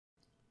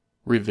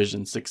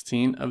Revision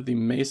 16 of the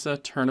Mesa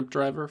Turnip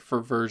Driver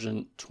for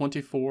version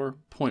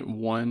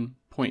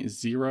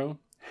 24.1.0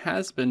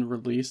 has been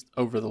released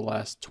over the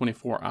last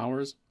 24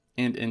 hours,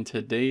 and in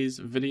today's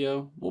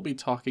video, we'll be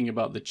talking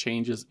about the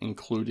changes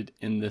included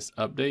in this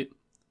update,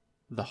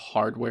 the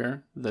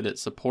hardware that it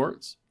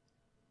supports,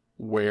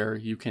 where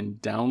you can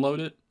download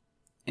it,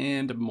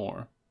 and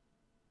more.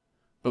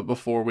 But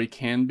before we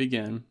can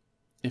begin,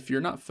 if you're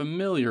not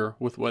familiar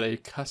with what a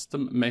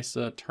custom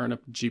Mesa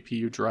Turnip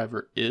GPU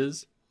driver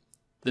is,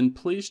 then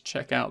please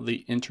check out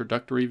the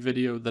introductory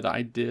video that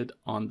I did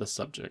on the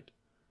subject.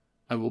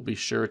 I will be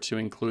sure to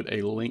include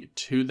a link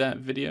to that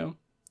video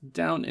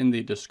down in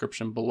the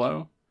description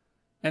below,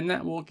 and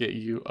that will get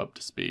you up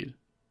to speed.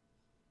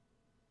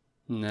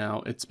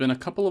 Now, it's been a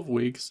couple of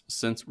weeks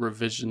since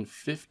revision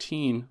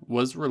 15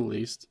 was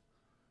released,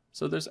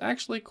 so there's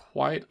actually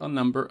quite a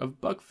number of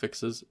bug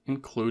fixes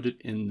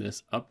included in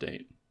this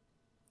update.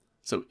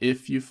 So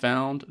if you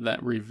found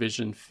that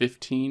revision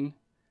 15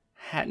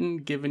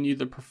 hadn't given you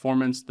the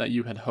performance that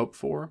you had hoped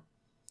for,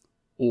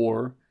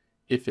 or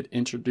if it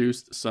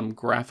introduced some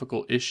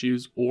graphical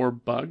issues or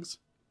bugs,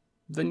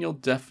 then you'll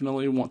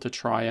definitely want to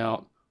try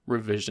out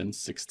revision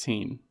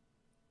 16.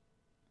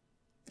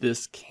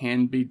 This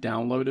can be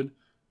downloaded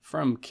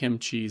from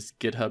Kimchi's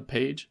GitHub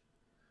page,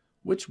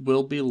 which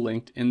will be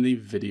linked in the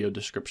video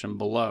description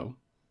below.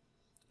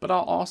 But I'll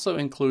also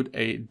include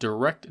a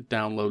direct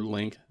download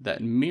link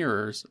that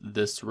mirrors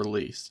this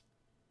release.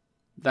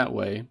 That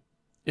way,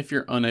 if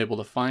you're unable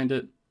to find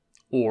it,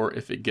 or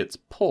if it gets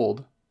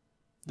pulled,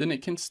 then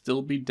it can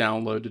still be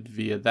downloaded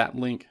via that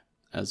link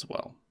as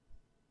well.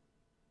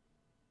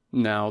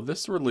 Now,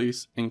 this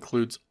release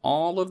includes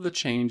all of the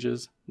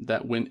changes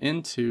that went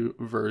into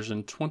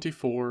version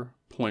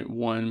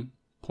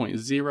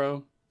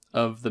 24.1.0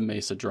 of the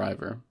Mesa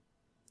driver.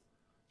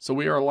 So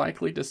we are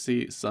likely to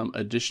see some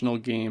additional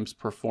games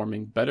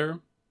performing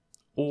better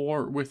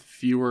or with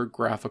fewer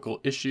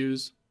graphical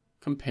issues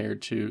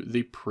compared to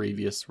the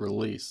previous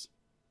release.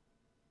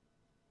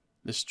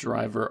 This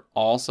driver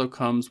also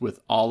comes with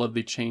all of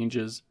the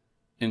changes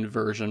in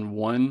version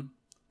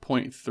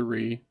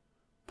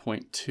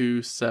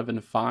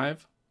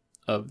 1.3.275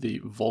 of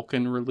the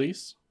Vulkan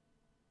release.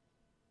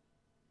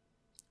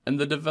 And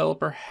the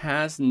developer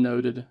has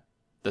noted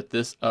that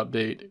this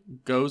update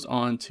goes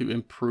on to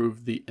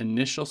improve the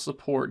initial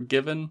support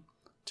given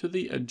to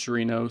the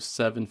Adreno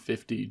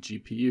 750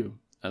 GPU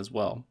as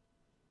well.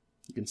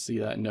 You can see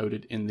that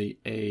noted in the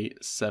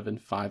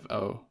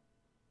A750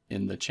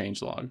 in the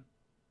changelog.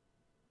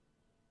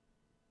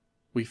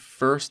 We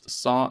first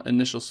saw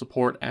initial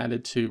support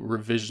added to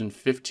revision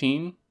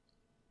 15,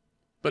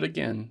 but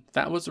again,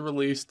 that was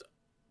released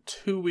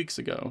 2 weeks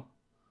ago.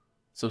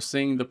 So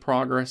seeing the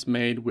progress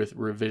made with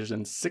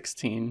revision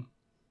 16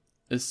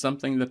 is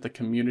something that the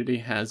community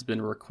has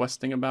been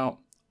requesting about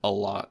a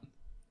lot.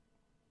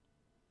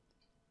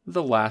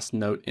 The last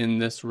note in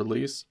this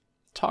release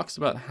talks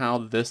about how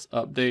this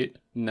update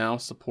now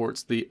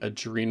supports the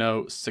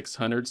Adreno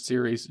 600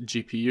 series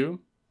GPU,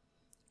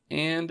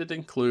 and it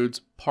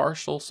includes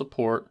partial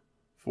support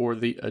for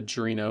the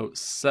Adreno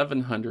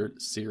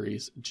 700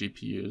 series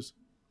GPUs,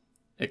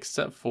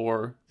 except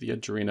for the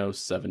Adreno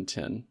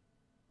 710.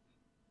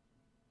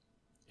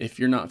 If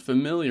you're not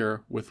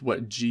familiar with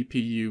what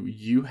GPU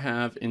you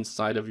have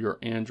inside of your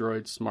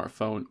Android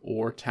smartphone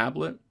or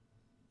tablet,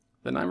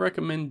 then I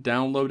recommend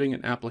downloading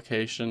an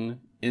application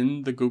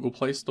in the Google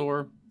Play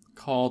Store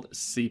called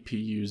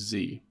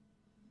CPU-Z.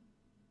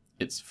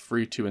 It's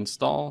free to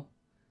install,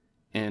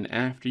 and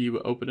after you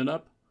open it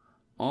up,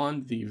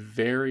 on the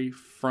very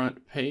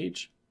front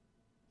page,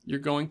 you're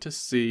going to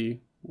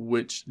see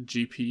which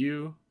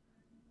GPU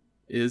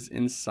is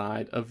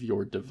inside of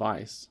your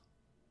device.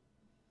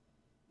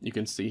 You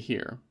can see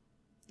here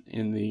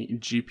in the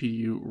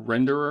GPU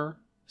renderer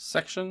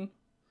section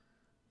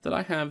that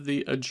I have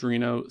the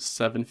Adreno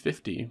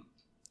 750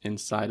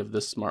 inside of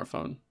this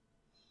smartphone.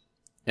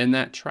 And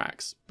that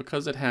tracks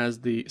because it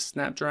has the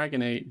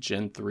Snapdragon 8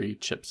 Gen 3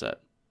 chipset.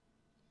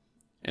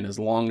 And as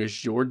long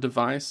as your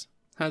device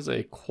has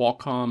a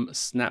Qualcomm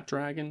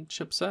Snapdragon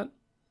chipset,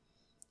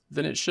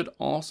 then it should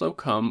also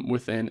come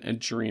with an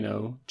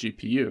Adreno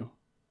GPU.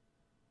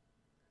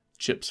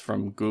 Chips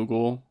from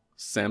Google,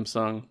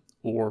 Samsung,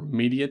 or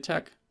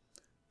MediaTek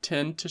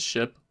tend to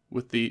ship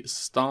with the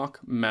stock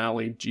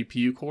Mali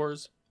GPU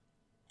cores,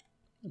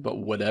 but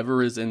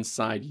whatever is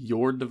inside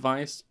your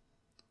device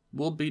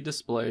will be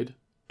displayed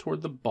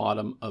toward the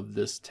bottom of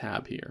this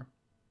tab here.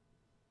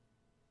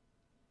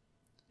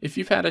 If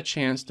you've had a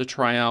chance to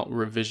try out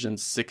revision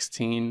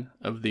 16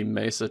 of the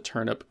Mesa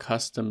Turnip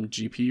custom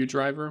GPU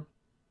driver,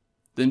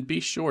 then be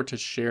sure to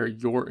share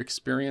your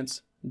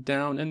experience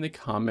down in the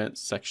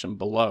comments section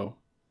below.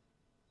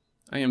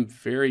 I am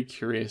very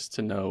curious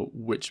to know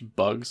which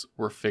bugs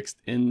were fixed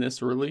in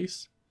this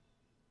release,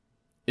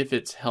 if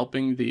it's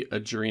helping the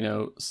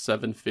Adreno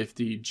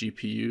 750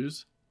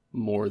 GPUs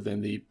more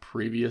than the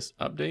previous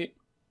update,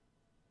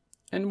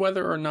 and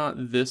whether or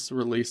not this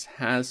release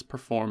has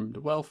performed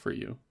well for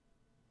you.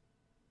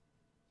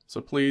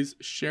 So please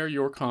share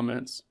your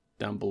comments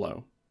down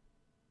below.